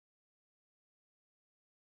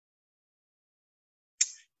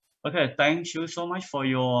Okay, thank you so much for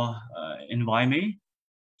your invite me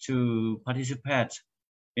to participate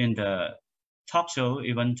in the talk show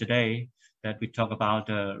even today that we talk about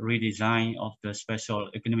the redesign of the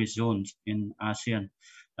special economic zones in ASEAN,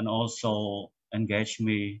 and also engage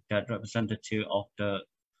me that representative of the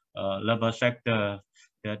labor sector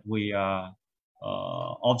that we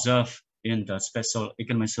observe in the special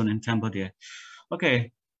economic zone in Cambodia.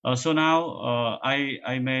 Okay, so now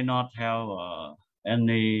I may not have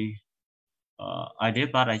any idea,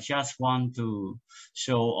 but I just want to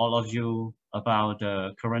show all of you about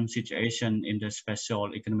the current situation in the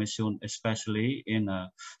special economic zone, especially in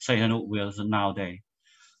Sihanouk Wales nowadays.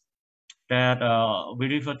 That we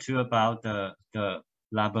refer to about the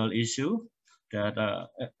labor issue, that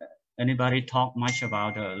anybody talk much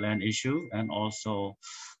about the land issue, and also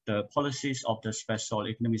the policies of the special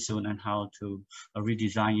economic zone and how to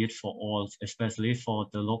redesign it for all, especially for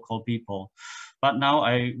the local people. But now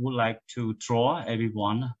I would like to draw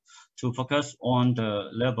everyone to focus on the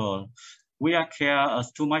labor. We are care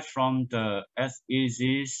too much from the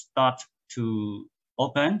SEZ start to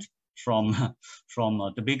open from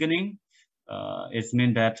the beginning. It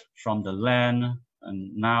means that from the land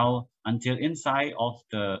and now until inside of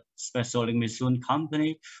the special economic zone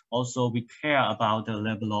company, also we care about the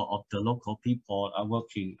level of the local people are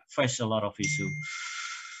working, face a lot of issues.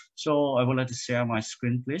 So I would like to share my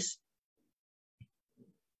screen, please.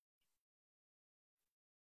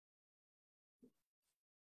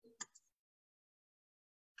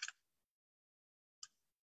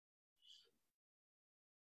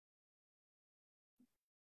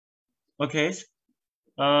 Okay,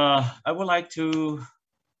 I would like to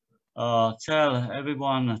tell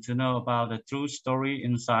everyone to know about the true story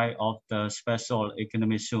inside of the special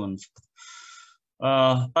economic zones.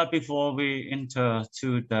 But before we enter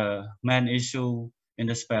to the main issue in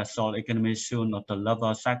the special economic zone of the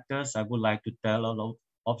labor sectors, I would like to tell all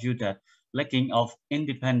of you that lacking of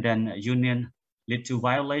independent union lead to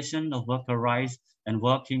violation of worker rights and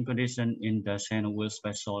working conditions in the Sihanouk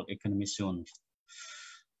special economic zone.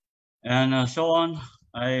 And so on,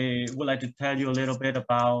 I would like to tell you a little bit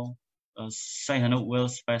about Sihanouk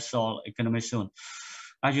special economic zone.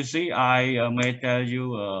 As you see, I may tell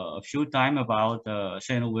you a few times about the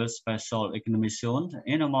Sihanouk special economic zone.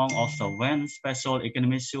 In among also when special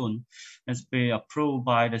economic zone has been approved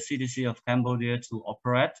by the CDC of Cambodia to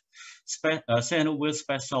operate, Sihanouk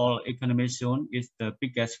special economic zone is the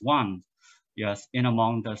biggest one. Yes, in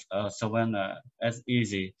among the seven as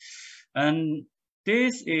easy. And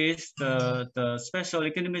this is the special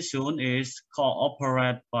economic zone is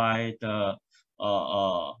cooperated by the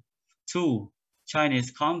two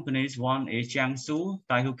Chinese companies. One is Jiangsu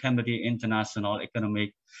Taihu Cambodia International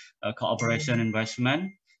Economic Cooperation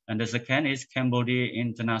Investment, and the second is Cambodia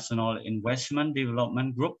International Investment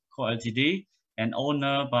Development Group, (Ltd), and owned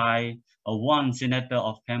by one senator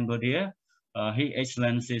of Cambodia, His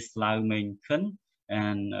Excellency Lau Meng Khun,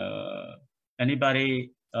 and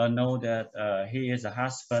anybody know that he is a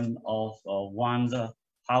husband of one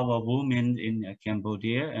power woman in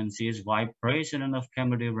Cambodia, and she is vice president of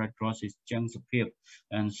Cambodia Red Cross, is Jang Supip,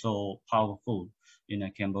 and so powerful in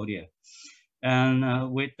Cambodia. And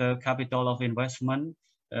with the capital of investment,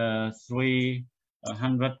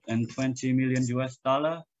 $320 million US,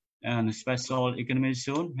 and special economic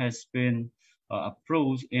zone has been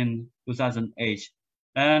approved in 2008.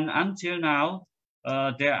 And until now,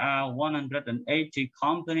 there are 180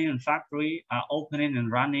 companies and factories are opening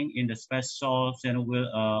and running in the special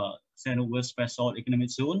Sihanouk special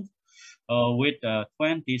economic zone with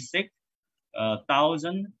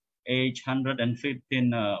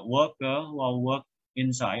 26,815 workers who are work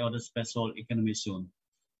inside of the special economic zone.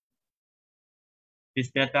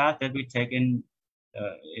 This data that we take in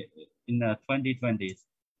 2020.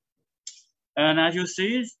 And as you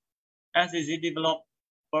see, as is developed,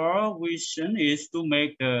 our vision is to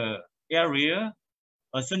make the area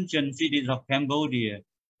a sunken cities of Cambodia,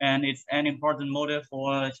 and it's an important model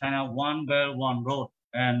for China One Belt One Road.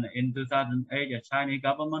 And in 2008, the Chinese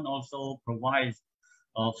government also provides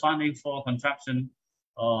funding for construction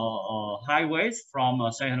highways from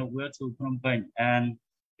Sihanouk to Phnom Penh, and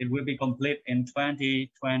it will be complete in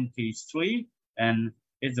 2023. And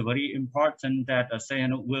it's very important that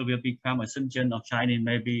Sihanouk will become a sunken of China.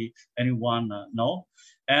 Maybe anyone know.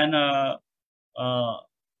 And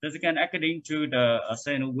this again, according to the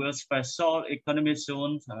Sihanouk Special Economic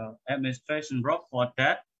Zone Administration report,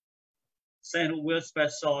 that Sihanouk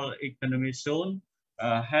Special Economic Zone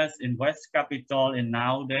has invest capital in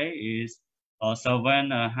nowadays is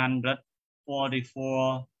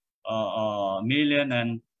 744 million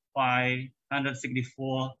and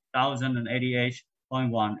 564,088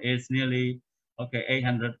 0.1 is nearly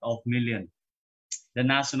 800 of million. The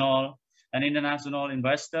national and international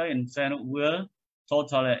investor in Saovanee will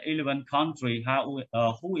total 11 countries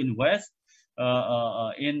who invest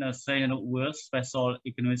in Saovanee special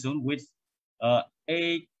economic zone with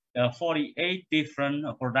 48 different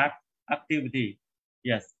product activity.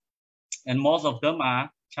 Yes, and most of them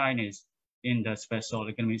are Chinese in the special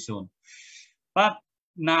economic zone. But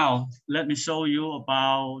now let me show you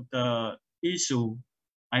about the issue.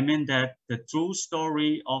 I mean that the true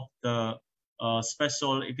story of the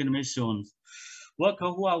special economic zones.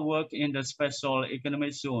 Workers who are working in the special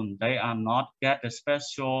economic zone, they are not get a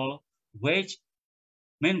special wage.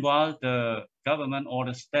 Meanwhile, the government or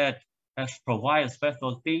the state has provided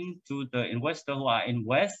special thing to the investor who are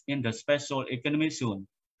invest in the special economic zone.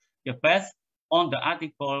 The based on the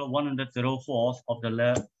Article 104 of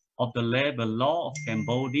the labor law of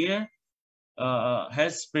Cambodia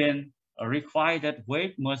has been required that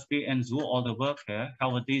wage must be ensured all the worker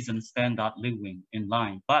have a decent standard living in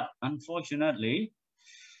line. But unfortunately,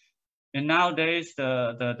 and nowadays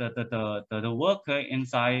the worker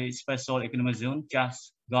inside special economic zone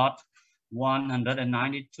just got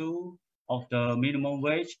 192 of the minimum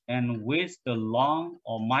wage, and with the long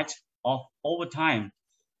or much of overtime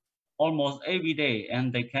almost every day,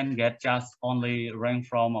 and they can get just only rank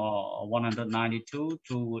from 192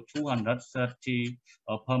 to 230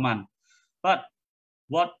 per month. But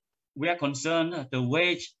what we are concerned, the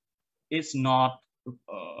wage is not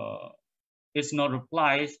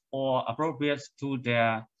applied or appropriate to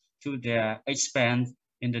their expense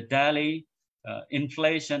in the daily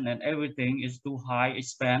inflation, and everything is too high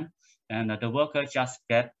expense, and the worker just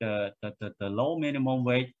get the low minimum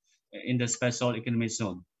wage in the special economic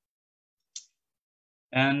zone.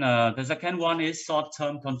 And the second one is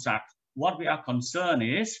short-term contract. What we are concerned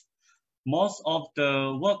is most of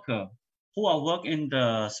the workers who are working in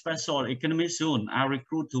the special economic zone are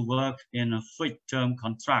recruited to work in a fixed-term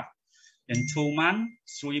contract in 2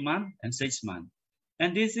 months, 3 months, and 6 months.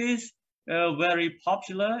 And this is very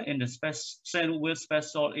popular in the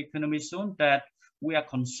special economic zone, that we are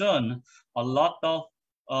concerned a lot of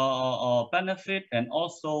benefit and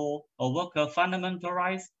also worker fundamental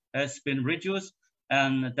rights has been reduced,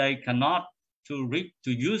 and they cannot to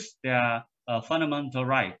use their fundamental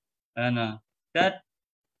right. And that,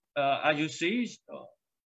 as you see,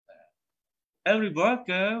 every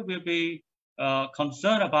worker will be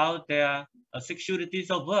concerned about their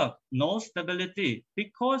securities of work, no stability,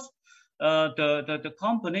 because the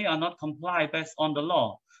company are not compliant based on the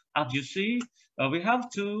law. As you see, we have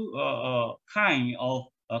two kind of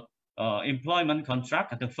employment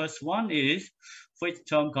contract. The first one is fixed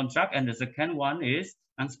term contract, and the second one is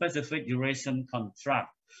unspecified duration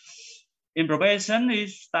contract. In probation, it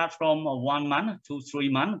starts from 1 month to 3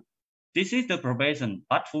 months. This is the probation,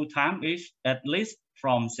 but full time is at least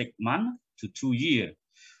from 6 months to 2 years.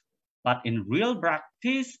 But in real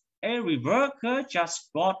practice, every worker just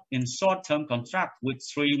got in short-term contract with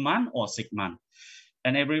 3 months or 6 months.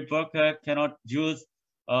 And every worker cannot use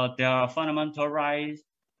their fundamental rights.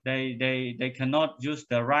 They cannot use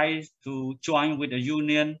the rights to join with the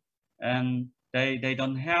union, and they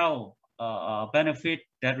don't have benefit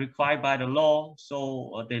that required by the law.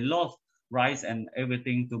 So they lost rights and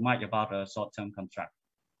everything too much about a short-term contract.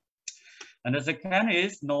 And the second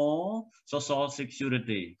is no social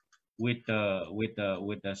security with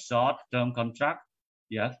the short-term contract.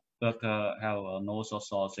 Yes, workers have no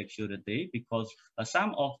social security because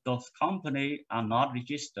some of those companies are not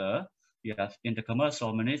registered, yes, in the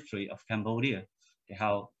commercial ministry of Cambodia. They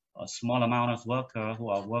have a small amount of workers who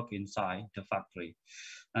are working inside the factory.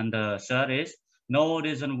 And the third is no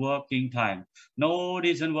decent working time. No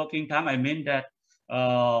decent working time, I mean that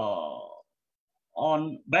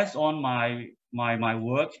based on my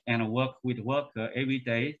work and work with worker every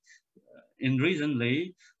day, in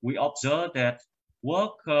recently we observe that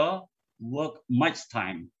worker work much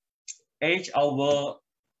time, 8 hours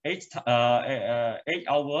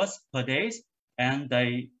per day, and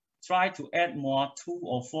they try to add more 2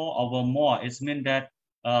 or 4 hours more. It means that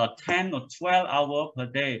 10 or 12 hours per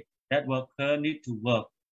day that worker need to work.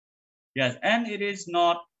 Yes, and it is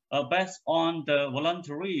not based on the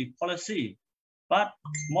voluntary policy, but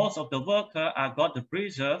most of the workers are got the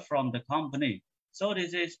pressure from the company. So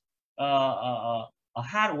this is a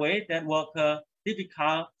hard way that worker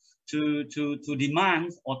difficult to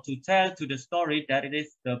demand or to tell to the story that it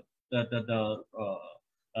is the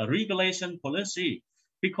regulation policy,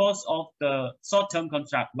 because of the short-term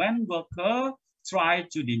contract. When worker try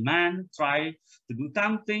to demand, try to do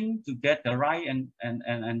something to get the right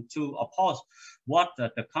and to oppose what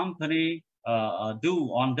the company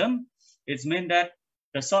do on them, it means that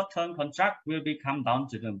the short-term contract will be come down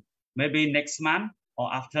to them. Maybe next month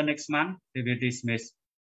or after next month, they will dismiss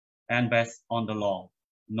and based on the law,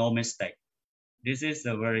 no mistake. This is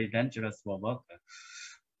a very dangerous for worker.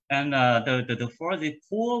 And the fourth is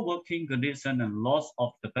poor working condition and loss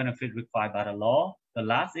of the benefit required by the law. The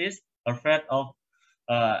last is afraid of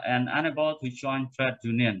and unable to join trade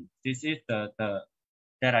union. This is the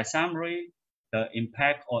data summary, the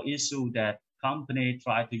impact or issue that company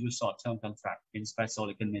try to use short-term contract in special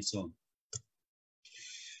economic zone.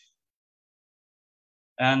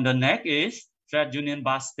 And the next is trade union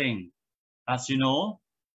busting. As you know,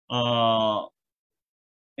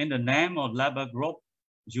 in the name of labor group,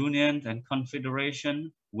 unions and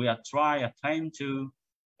confederation, we are trying to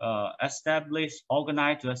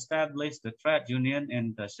organize to establish the trade union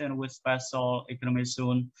in the with special economic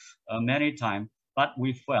zone many times, but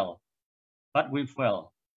we fail.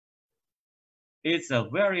 It's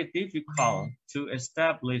very difficult to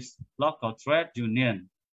establish local trade union.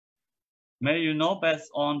 May you know, based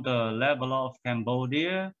on the level of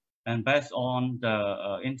Cambodia and based on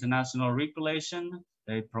the international regulation,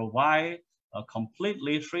 they provide a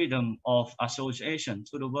completely freedom of association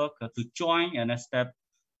to the worker to join and establish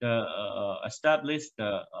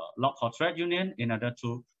the local trade union in order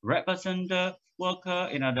to represent the worker,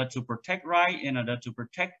 in order to protect right, in order to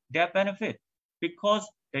protect their benefit, because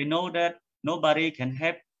they know that nobody can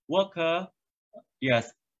help worker,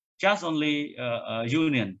 yes, just only a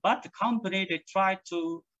union. But the company, they try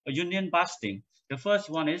to union busting. The first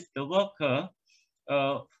one is the worker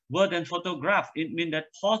were then photographed. It means that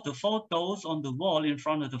post the photos on the wall in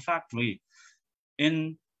front of the factory.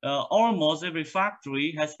 In almost every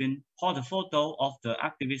factory has been post a photo of the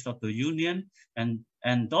activists of the union,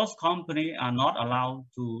 and those companies are not allowed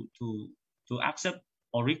to accept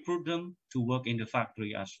or recruit them to work in the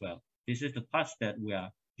factory as well. This is the part that we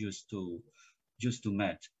are used to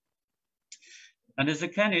match. And the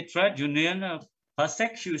second is trade union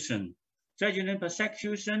persecution. Trade union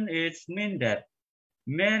persecution is mean that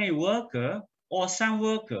many workers or some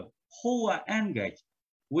workers who are engaged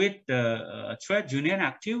with the trade union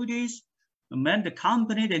activities, when the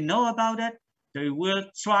company, they know about it, they will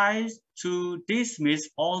try to dismiss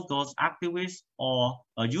all those activists or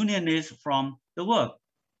unionists from the work.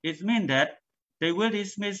 It means that they will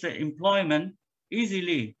dismiss the employment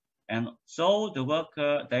easily. And so the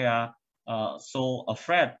worker, they are so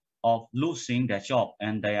afraid of losing their job,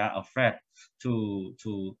 and they are afraid to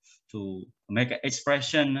make an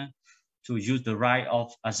expression, to use the right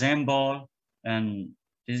of assemble, and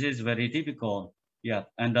this is very difficult. Yeah,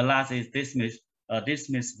 and the last is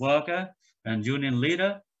dismiss worker and union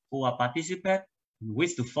leader who are participate,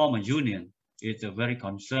 wish to form a union. It's a very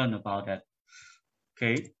concerned about that.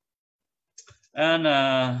 Okay, and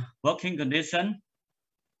working condition.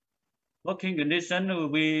 Working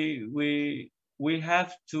condition, we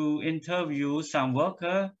have to interview some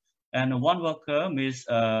worker, and one worker, Ms.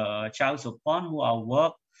 Chao Sopon, who are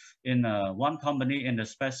work in one company in the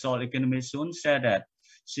special economic zone, said that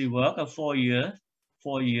she worked 4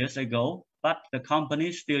 years ago, but the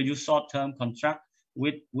company still use short-term contract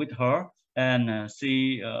with her, and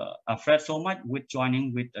she afraid so much with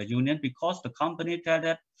joining with a union, because the company tell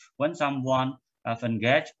that when someone have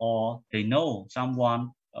engaged or they know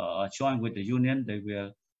someone join with the union, they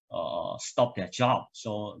will stop their job.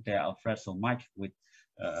 So they are afraid so much with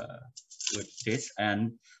this.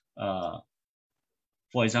 And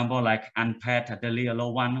for example, like unpaid daily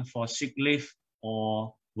allowance for sick leave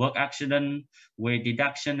or work accident, wage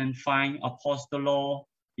deduction and fine oppose the law.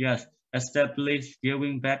 Yes, establish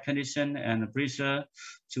giving bad condition and pressure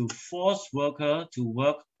to force worker to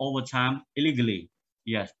work overtime illegally.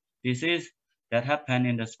 Yes, this is that happened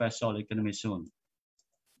in the special economic zone.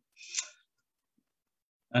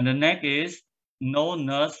 And the next is no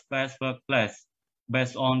nurse-based workplace.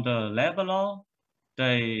 Based on the labor law,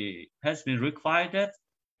 they has been required that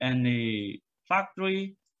any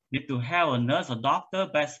factory need to have a nurse or doctor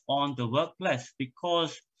based on the workplace,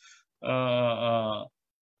 because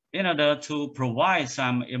in order to provide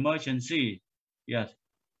some emergency, yes,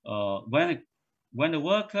 when the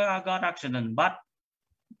worker got accident, but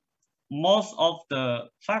most of the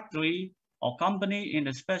factory or company in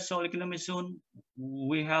the special economic zone,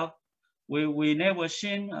 we never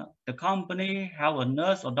seen the company have a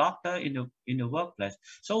nurse or doctor in the workplace.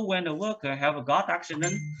 So when the worker have a got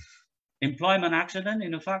accident, employment accident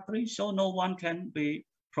in the factory, so no one can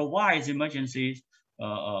provide emergency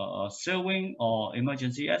serving or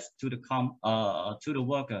emergency to the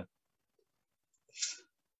worker.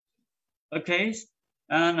 Okay,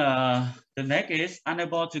 and the next is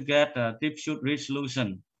unable to get a dispute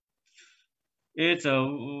resolution. it's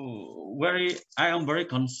I am very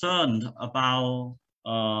concerned about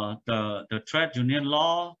the trade union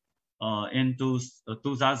law in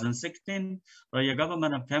 2016, where the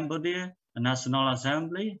government of Cambodia, the National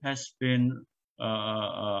Assembly, has been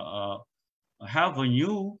have a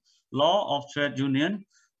new law of trade union,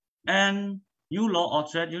 and new law of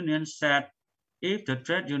trade union said if the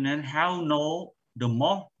trade union have the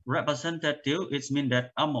more representative, it means that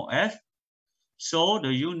MOS, so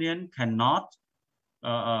the union cannot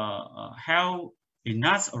have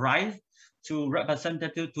enough right to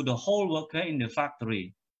representative to the whole worker in the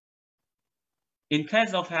factory. In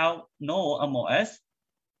case of have no MOS,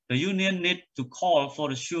 the union need to call for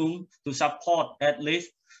the SHUM to support at least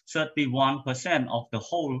 31% of the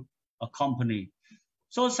whole company.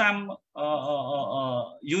 So some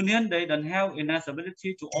union, they don't have enough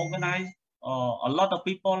ability to organize a lot of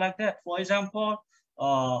people like that. For example,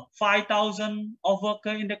 5,000 of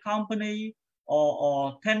workers in the company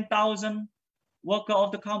or 10,000 workers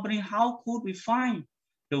of the company. How could we find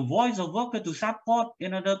the voice of worker to support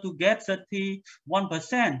in order to get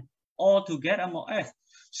 31% or to get MOS?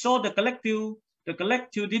 So the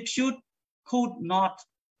collective dispute could not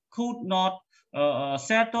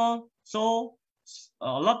settle. So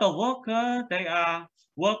a lot of workers, they are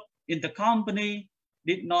work in the company,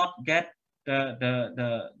 did not get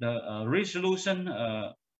the resolution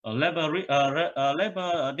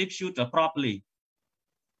labor dispute properly.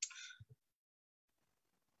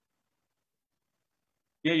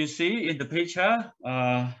 Here you see in the picture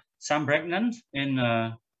some pregnant in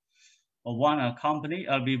one company,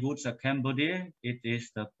 LB Woods Cambodia. It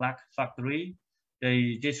is the plaque factory.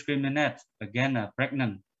 They discriminate against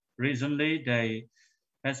pregnant. Recently, they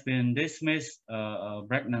has been dismissed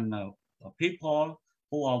pregnant people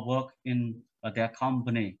who are work in their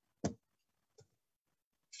company.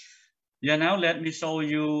 Yeah, now let me show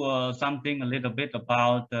you something a little bit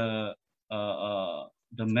about the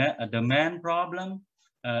main problem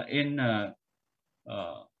in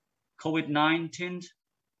COVID-19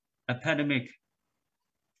 epidemic.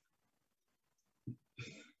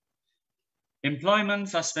 Employment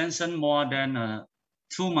suspension more than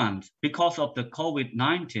 2 months because of the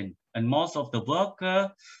COVID-19, and most of the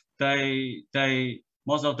worker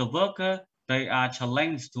they are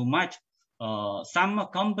challenged too much. Some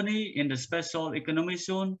company in the special economic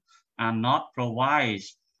zone are not provide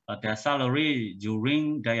their salary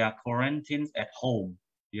during their quarantine at home.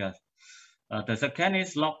 Yes. The second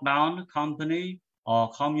is lockdown. Company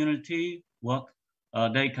or community work,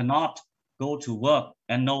 they cannot go to work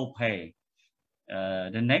and no pay.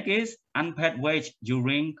 The next is unpaid wage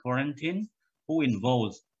during quarantine. Who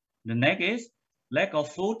involves? The next is lack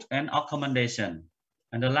of food and accommodation.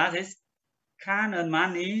 And the last is can't earn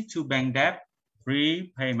money to bank debt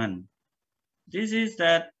repayment. This is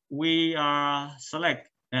that we are select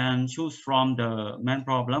and choose from the main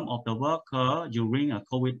problem of the worker during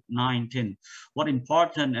COVID-19. What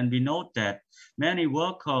important, and we note that many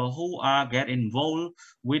workers who are get involved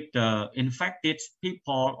with the infected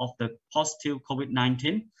people of the positive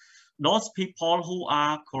COVID-19, those people who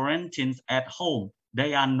are quarantined at home,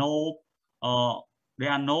 they are no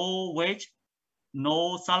wage,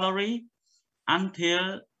 no salary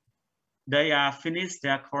until they are finished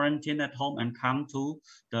their quarantine at home and come to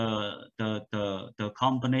the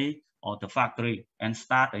company or the factory and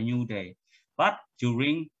start a new day. But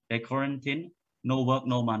during the quarantine, no work,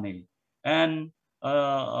 no money. And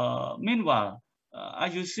meanwhile,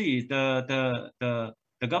 as you see, the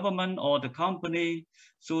government or the company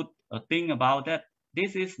should think about that.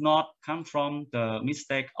 This is not come from the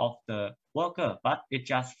mistake of the worker, but it's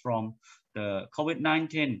just from the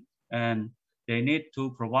COVID-19, and they need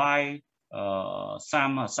to provide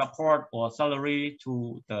some support or salary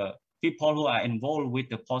to the people who are involved with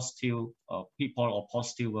the positive people or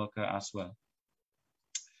positive worker as well.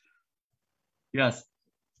 Yes,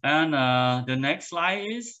 and the next slide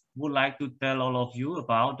is would like to tell all of you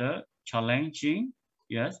about the challenging,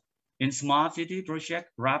 yes, in smart city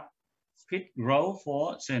project rapid growth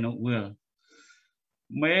for Sihanouk Ville.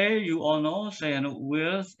 May you all know Sihanouk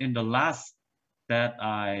Ville in the last that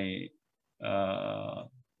I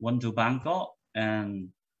went to Bangkok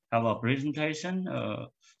and have a presentation.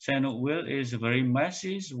 Sihanouk Ville is very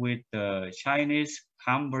messy with the Chinese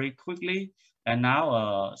come very quickly, and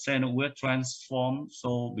now Sihanouk Ville transformed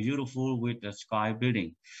so beautiful with the sky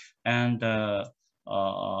building, and the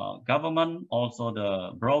government, also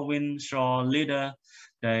the provincial leader,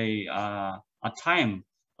 they at time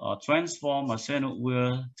transform Sihanouk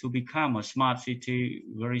Ville to become a smart city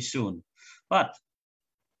very soon. But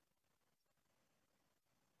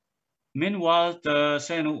meanwhile, the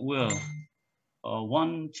Sihanouk Ville,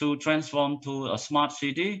 want to transform to a smart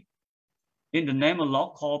city, in the name of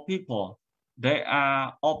local people, they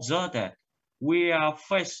are observed that we are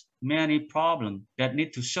faced many problems that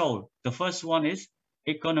need to solve. The first one is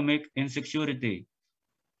economic insecurity.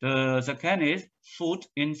 The second is food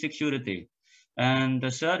insecurity. And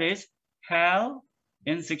the third is health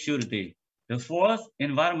insecurity. The fourth,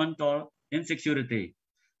 environmental insecurity.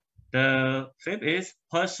 The fifth is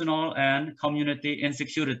personal and community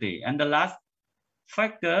insecurity. And the last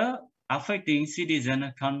factor affecting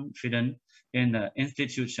citizen confidence in the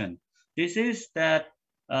institution. This is that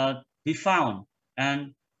we found,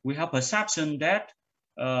 and we have perception that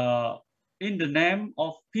in the name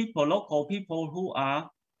of people, local people who are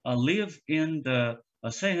live in the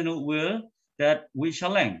second world, that we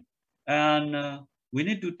challenge, and we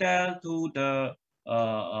need to tell to the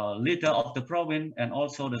leader of the province and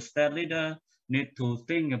also the state leader need to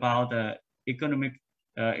think about the economic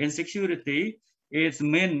insecurity. It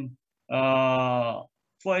means,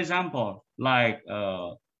 for example, like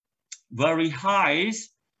very high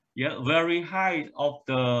of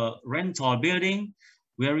the rental building,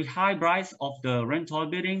 very high price of the rental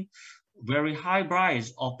building, very high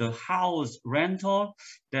price of the house rental,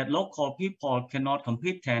 that local people cannot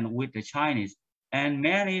compete with the Chinese. And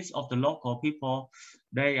many of the local people,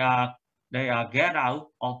 they are get out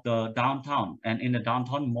of the downtown, and in the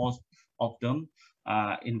downtown, most of them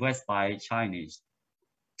invest by Chinese.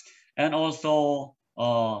 And also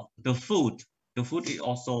the food is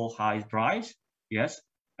also high price, yes,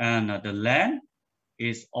 and the land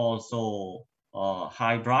is also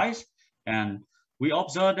high price. And we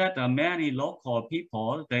observe that many local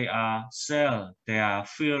people, they are sell their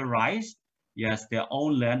field rice, yes, their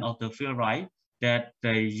own land of the field rice that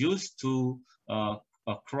they used to a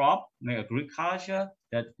crop, agriculture,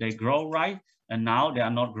 that they grow rice, and now they are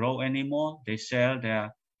not grow anymore. They sell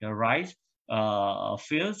their rice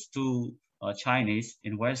fields to Chinese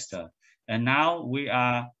investor. And now we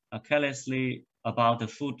are carelessly about the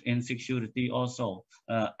food insecurity also.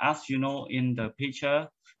 As you know in the picture,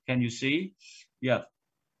 can you see? Yeah.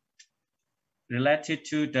 Related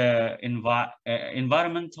to the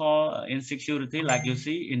environmental insecurity, like you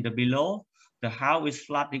see in the below, the house is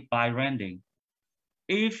flooded by raining.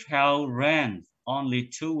 If hell rains only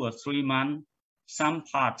 2 or 3 months, some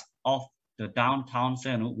part of the downtown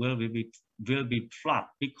center will be flooded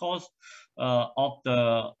because of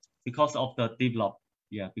the develop.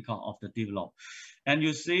 Yeah, because of the develop. And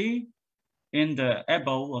you see in the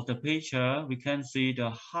above of the picture, we can see the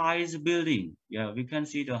highest building. Yeah, we can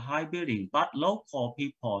see the high building, but local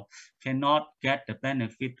people cannot get the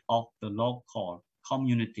benefit of the local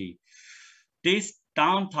community. This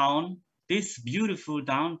downtown, this beautiful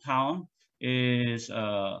downtown is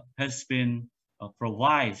has been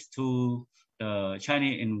provided to the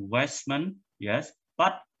Chinese investment, yes,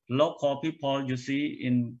 but local people, you see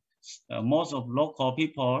in most of local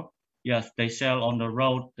people, yes, they sell on the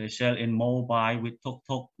road, they sell in mobile with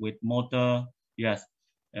tuk-tuk, with motor, yes.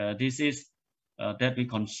 This is that we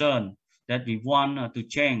concern, that we want to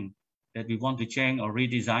change, or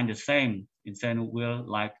redesign the same in Sanu will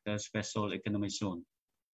like the special economic zone.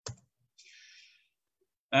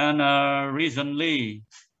 And recently,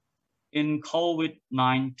 in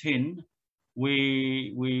COVID-19,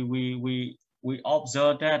 we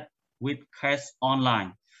observed that with case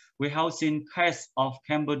online, we have seen case of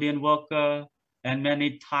Cambodian worker and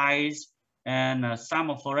many Thais and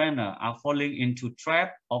some foreigners are falling into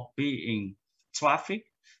trap of being trafficked,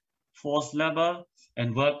 forced labor,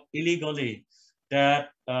 and work illegally.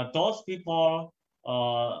 That those people,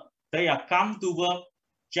 they are come to work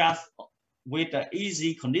just with an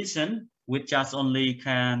easy condition, with just only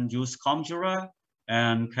can use computer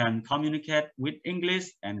and can communicate with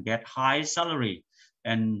English and get high salary.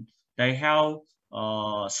 And they have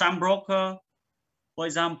some broker, for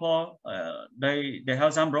example, they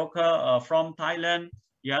have some broker from Thailand,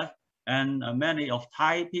 yeah, and many of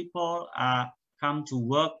Thai people come to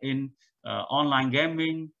work in online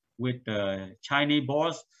gaming with the Chinese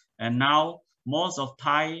boss. And now most of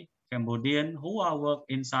Thai Cambodian who are work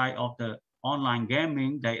inside of the online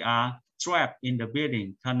gaming, they are trapped in the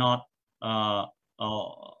building, cannot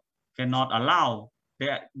allow,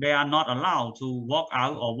 they are not allowed to walk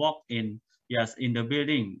out or walk in, yes, in the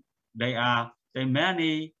building. They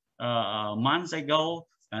many months ago,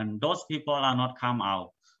 and those people are not come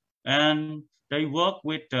out, and they work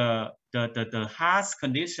with the harsh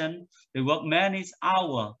condition. They work many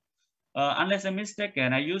hours. Unless I'm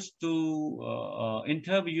mistaken, I used to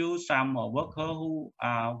interview some worker who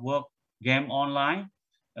work game online.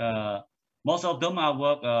 Most of them are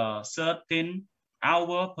work 13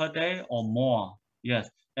 hours per day or more. Yes,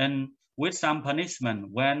 and with some punishment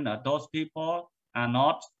when those people are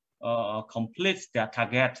not complete their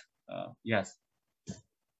target. Yes.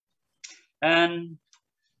 And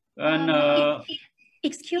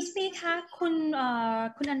excuse me ค่ะคุณ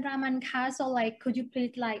อันรามันค่ะ so like could you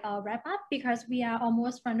please like wrap up because we are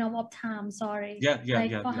almost run out of time, sorry.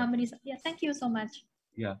 For how many, thank you so much.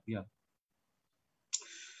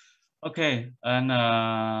 Okay, and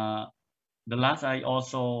the last I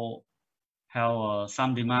also have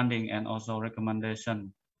some demanding and also recommendation.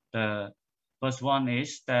 The first one is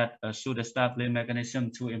that should establish mechanism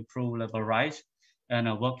to improve labor rights and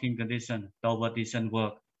working condition toward decent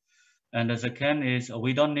work. And the second is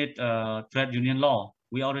we don't need trade union law.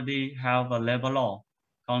 We already have a labor law,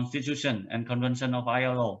 constitution, and convention of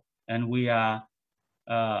ILO, and we are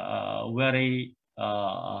very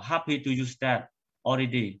happy to use that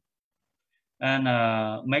already. And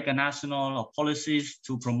make a national policies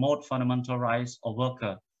to promote fundamental rights of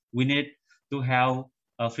worker. We need to have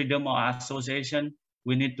freedom of association.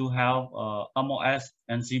 We need to have MOS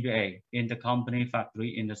and CBA in the company, factory,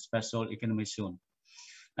 in the special economic zone.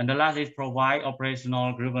 And the last is provide operational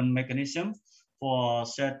grievance mechanism for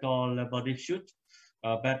settle labor dispute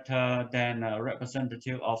better than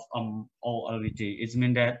representative of OLT. It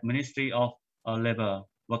means that Ministry of Labor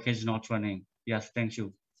vocational training. Yes, thank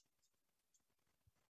you.